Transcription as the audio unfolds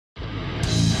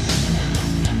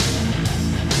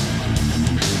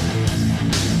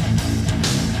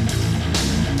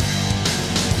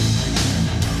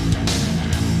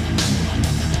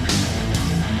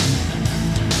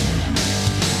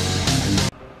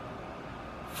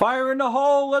Fire in the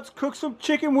hole, let's cook some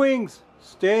chicken wings.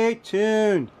 Stay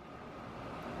tuned.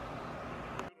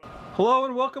 Hello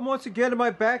and welcome once again to my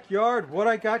backyard. What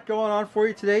I got going on for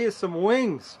you today is some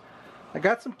wings. I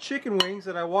got some chicken wings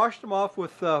and I washed them off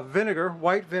with vinegar,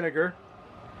 white vinegar.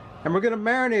 And we're going to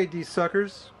marinate these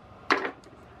suckers.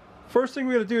 First thing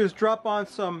we're going to do is drop on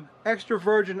some extra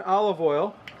virgin olive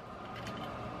oil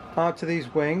onto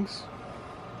these wings.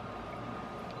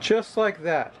 Just like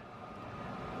that.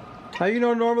 Now you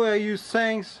know normally I use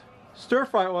Sang's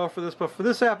stir-fry oil for this, but for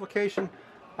this application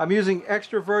I'm using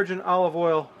extra virgin olive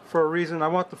oil for a reason. I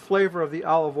want the flavor of the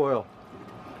olive oil.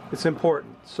 It's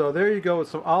important. So there you go with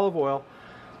some olive oil.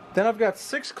 Then I've got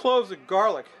 6 cloves of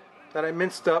garlic that I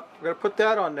minced up. I'm going to put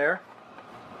that on there.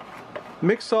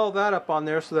 Mix all that up on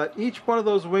there so that each one of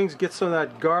those wings gets some of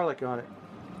that garlic on it.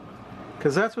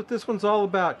 Because that's what this one's all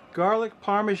about. Garlic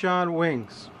Parmesan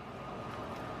wings.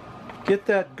 Get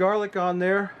that garlic on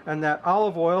there and that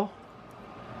olive oil.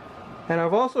 And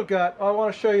I've also got, I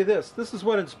want to show you this. This is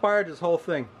what inspired this whole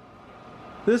thing.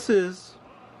 This is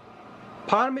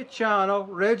Parmigiano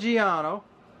Reggiano,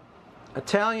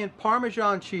 Italian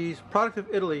Parmesan cheese, product of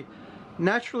Italy,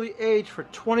 naturally aged for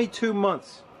 22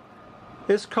 months.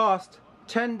 This cost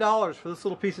 $10 for this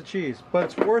little piece of cheese, but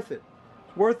it's worth it.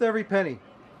 It's worth every penny.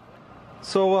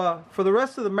 So for the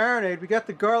rest of the marinade, we got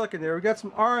the garlic in there. We got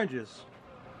some oranges.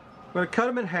 I'm going to cut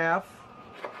them in half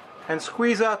and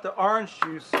squeeze out the orange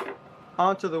juice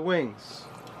onto the wings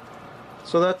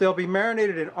so that they'll be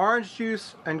marinated in orange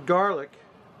juice and garlic.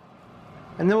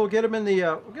 And then we'll get them in the,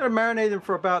 we're going to marinate them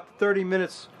for about 30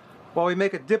 minutes while we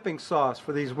make a dipping sauce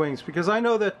for these wings, because I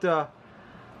know that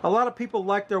a lot of people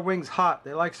like their wings hot.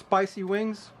 They like spicy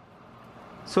wings.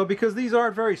 So because these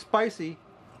aren't very spicy,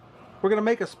 we're going to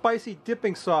make a spicy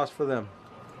dipping sauce for them.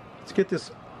 Let's get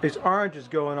these oranges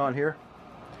going on here,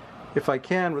 if I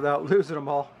can without losing them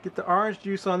all. Get the orange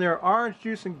juice on there. Orange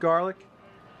juice and garlic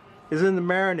is in the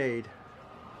marinade.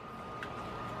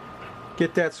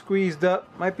 Get that squeezed up.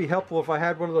 Might be helpful if I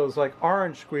had one of those like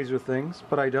orange squeezer things,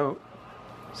 but I don't.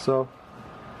 So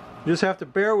you just have to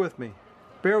bear with me.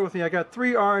 Bear with me. I got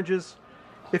 3 oranges.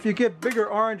 If you get bigger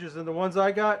oranges than the ones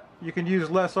I got, you can use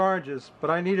less oranges, but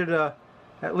I needed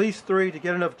at least 3 to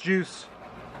get enough juice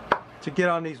to get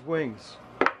on these wings.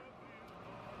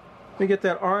 Let me get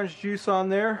that orange juice on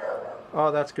there.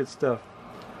 Oh, that's good stuff.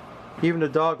 Even the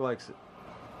dog likes it.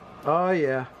 Oh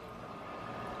yeah.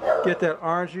 Get that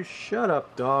orange juice. Shut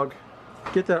up, dog.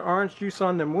 Get that orange juice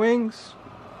on them wings.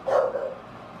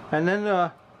 And then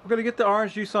we're going to get the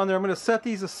orange juice on there. I'm going to set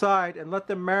these aside and let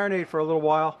them marinate for a little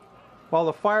while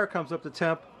the fire comes up to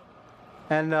temp.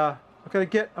 And I'm going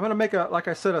to make a, like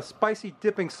I said, a spicy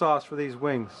dipping sauce for these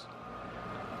wings.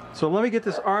 So let me get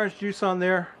this orange juice on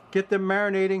there, get them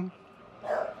marinating,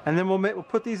 and then we'll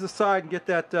put these aside and get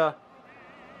that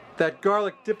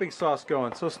garlic dipping sauce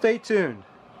going. So stay tuned.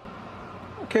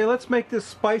 Okay, let's make this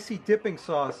spicy dipping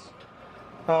sauce.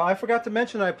 I forgot to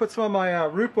mention I put some of my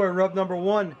Rootboy Rub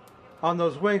 #1 on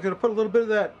those wings. I'm going to put a little bit of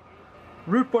that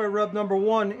Rootboy Rub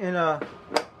 #1 in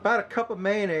about a cup of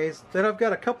mayonnaise. Then I've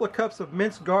got a couple of cups of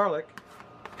minced garlic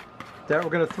that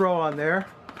we're going to throw on there.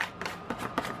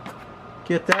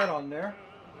 Get that on there.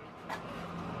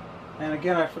 And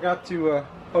again, I forgot to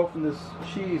open this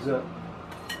cheese up.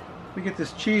 Let me get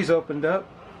this cheese opened up.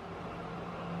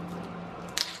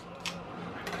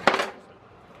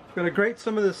 I'm going to grate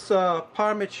some of this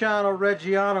Parmigiano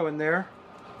Reggiano in there.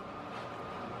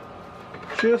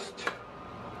 Just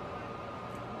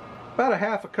about a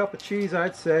half a cup of cheese,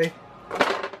 I'd say.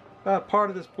 About part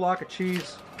of this block of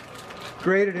cheese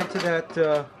grated into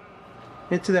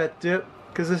that dip,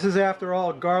 because this is after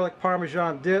all garlic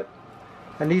Parmesan dip,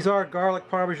 and these are garlic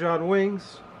Parmesan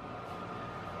wings.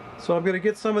 So I'm going to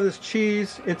get some of this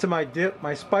cheese into my dip,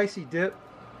 my spicy dip.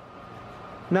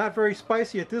 Not very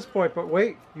spicy at this point, but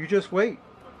wait, you just wait.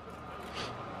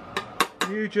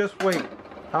 You just wait.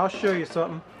 I'll show you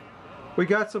something. We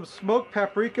got some smoked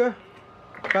paprika,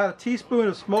 about a teaspoon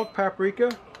of smoked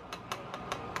paprika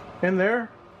in there,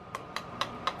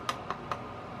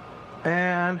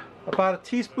 and about a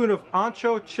teaspoon of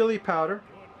ancho chili powder,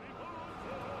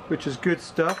 which is good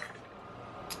stuff.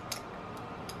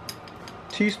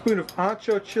 Teaspoon of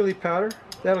ancho chili powder,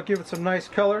 that'll give it some nice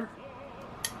color.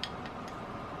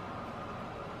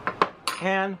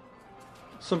 And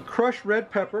some crushed red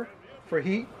pepper for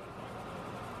heat.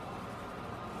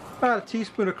 About a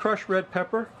teaspoon of crushed red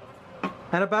pepper.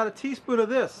 And about a teaspoon of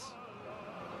this.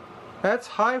 That's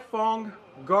Haiphong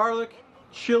garlic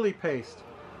chili paste.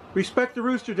 Respect the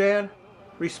rooster, Dan.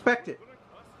 Respect it.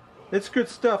 It's good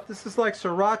stuff. This is like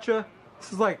sriracha.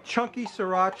 This is like chunky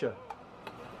sriracha.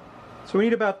 So we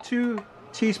need about two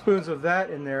teaspoons of that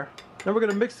in there. Then we're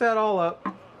going to mix that all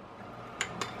up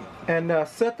and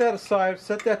set that aside,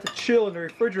 set that to chill in the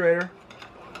refrigerator,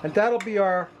 and that'll be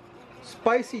our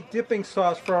spicy dipping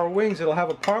sauce for our wings. It'll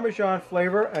have a Parmesan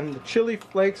flavor and the chili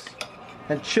flakes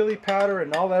and chili powder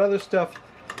and all that other stuff.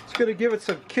 It's going to give it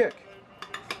some kick.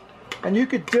 And you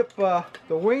could dip the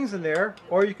wings in there,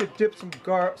 or you could dip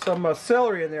some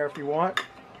celery in there if you want.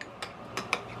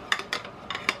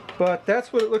 But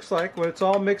that's what it looks like when it's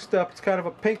all mixed up. It's kind of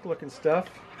a pink looking stuff.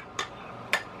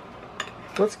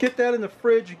 Let's get that in the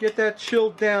fridge and get that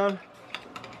chilled down.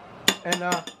 And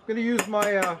I'm going to use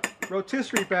my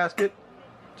rotisserie basket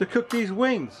to cook these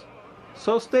wings.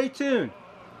 So stay tuned.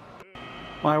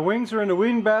 My wings are in the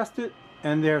wing basket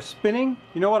and they're spinning.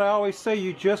 You know what I always say,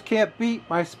 you just can't beat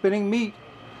my spinning meat.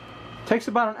 It takes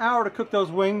about an hour to cook those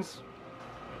wings.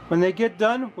 When they get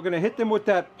done, we're going to hit them with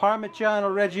that Parmigiano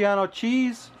Reggiano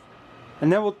cheese,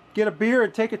 and then we'll get a beer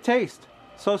and take a taste.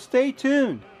 So stay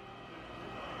tuned.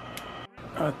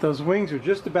 Alright, those wings are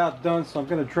just about done, so I'm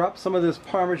going to drop some of this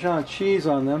Parmesan cheese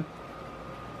on them.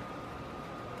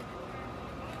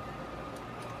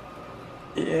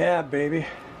 Yeah, baby.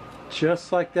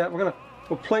 Just like that.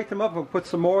 We'll plate them up and put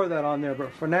some more of that on there,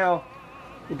 but for now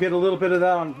we'll get a little bit of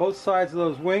that on both sides of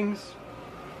those wings.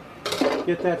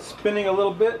 Get that spinning a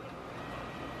little bit.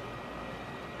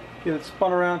 Get it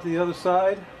spun around to the other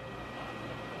side.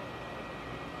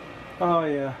 Oh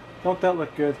yeah, don't that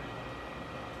look good?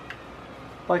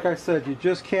 Like I said, you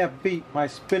just can't beat my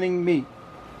spinning meat.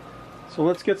 So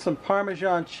let's get some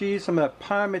Parmesan cheese, some of that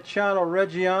Parmigiano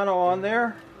Reggiano on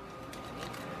there.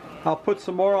 I'll put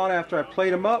some more on after I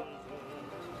plate them up.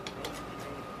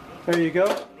 There you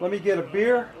go. Let me get a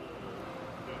beer,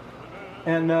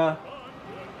 and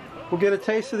we'll get a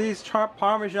taste of these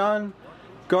Parmesan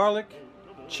garlic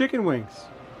chicken wings.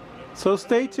 So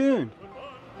stay tuned.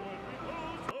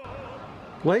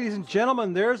 Ladies and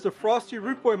gentlemen, there's the Frosty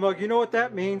Rootboy mug. You know what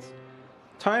that means.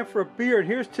 Time for a beer, and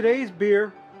here's today's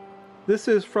beer. This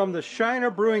is from the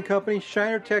Shiner Brewing Company,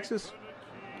 Shiner, Texas.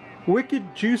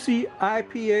 Wicked Juicy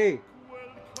IPA.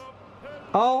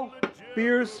 All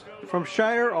beers from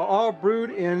Shiner are all brewed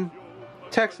in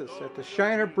Texas at the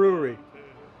Shiner Brewery.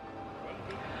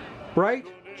 Bright,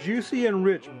 juicy, and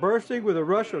rich, bursting with a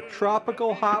rush of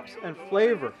tropical hops and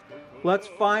flavor. Let's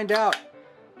find out.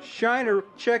 Shiner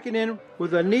checking in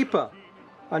with a NEPA,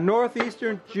 a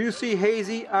Northeastern Juicy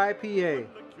Hazy IPA.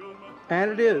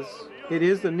 And it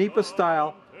is the NEPA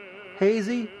style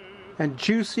hazy and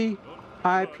juicy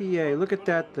IPA. Look at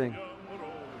that thing.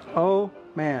 Oh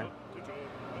man.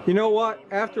 You know what?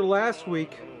 After last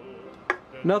week,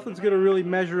 nothing's going to really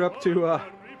measure up to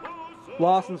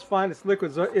Lawson's Finest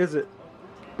Liquids, is it?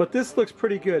 But this looks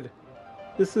pretty good.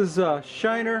 This is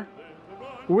Shiner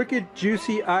Wicked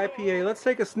Juicy IPA. Let's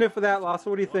take a sniff of that,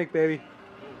 Lawson. What do you think, baby?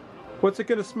 What's it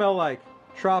going to smell like?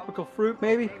 Tropical fruit,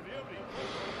 maybe?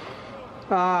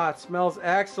 Ah, it smells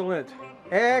excellent.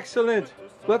 Excellent.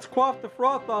 Let's quaff the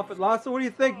froth off it, Lawson. What do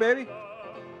you think, baby?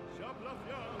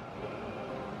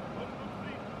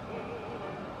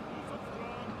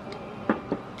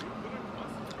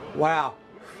 Wow.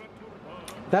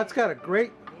 That's got a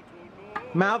great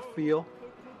mouthfeel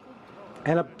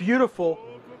and a beautiful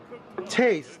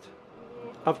taste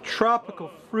of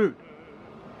tropical fruit.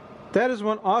 That is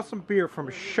one awesome beer from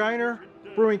Shiner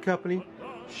Brewing Company,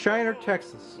 Shiner,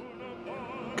 Texas.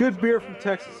 Good beer from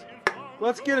Texas.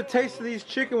 Let's get a taste of these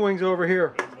chicken wings over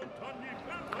here.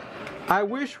 I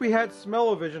wish we had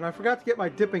smell-o-vision. I forgot to get my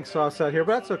dipping sauce out here,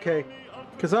 but that's okay,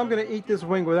 because I'm going to eat this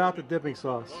wing without the dipping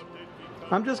sauce.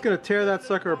 I'm just going to tear that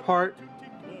sucker apart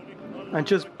and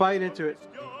just bite into it.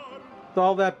 With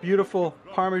all that beautiful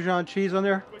Parmesan cheese on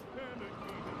there.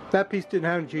 That piece didn't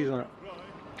have any cheese on it.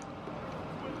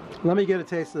 Let me get a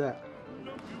taste of that.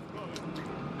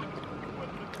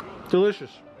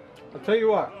 Delicious. I'll tell you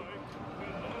what.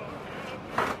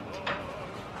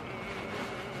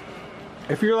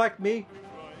 If you're like me,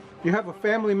 you have a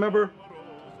family member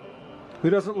who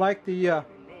doesn't like the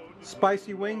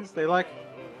spicy wings. They like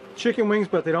chicken wings,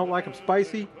 but they don't like them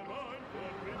spicy.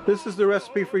 This is the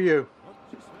recipe for you.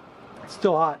 It's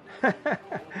still hot.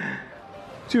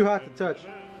 Too hot to touch.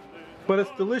 But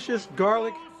it's delicious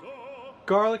garlic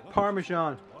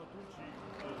Parmesan.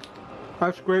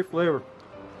 That's great flavor.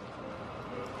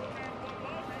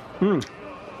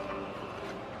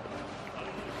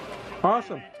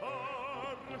 Awesome.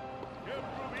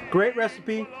 Great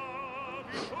recipe.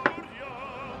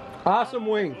 Awesome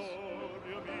wings.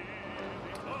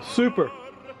 Super.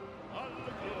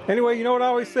 Anyway, you know what I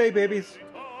always say, babies.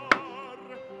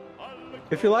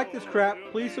 If you like this crap,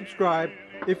 please subscribe.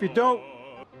 If you don't,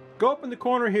 go up in the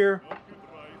corner here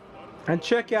And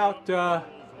check out, who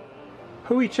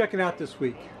are we checking out this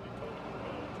week?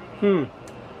 I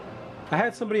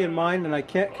had somebody in mind and I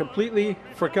can't completely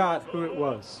forgot who it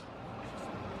was.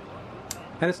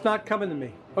 And it's not coming to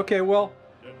me. Okay, well,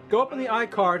 go up on the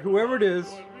iCard, whoever it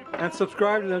is, and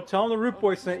subscribe to them. Tell them the Root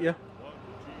Boy sent you.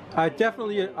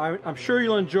 I'm sure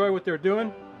you'll enjoy what they're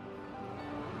doing.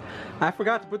 I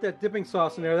forgot to put that dipping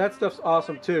sauce in there. That stuff's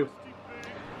awesome too.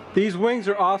 These wings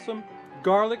are awesome.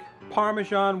 Garlic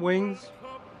Parmesan wings.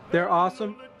 They're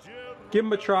awesome. Give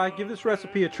them a try. Give this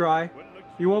recipe a try.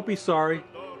 You won't be sorry.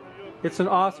 It's an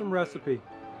awesome recipe.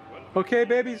 Okay,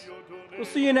 babies? We'll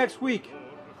see you next week.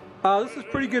 This is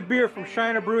pretty good beer from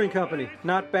Shiner Brewing Company.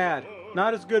 Not bad.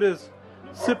 Not as good as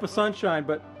Sip of Sunshine,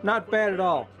 but not bad at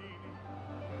all.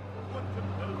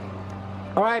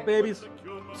 Alright, babies.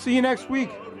 See you next week.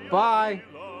 Bye.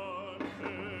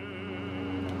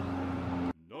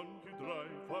 Non chiudrai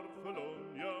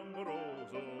farfalloni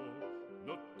amoroso,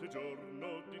 notte e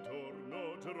giorno di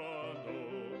torno gerai.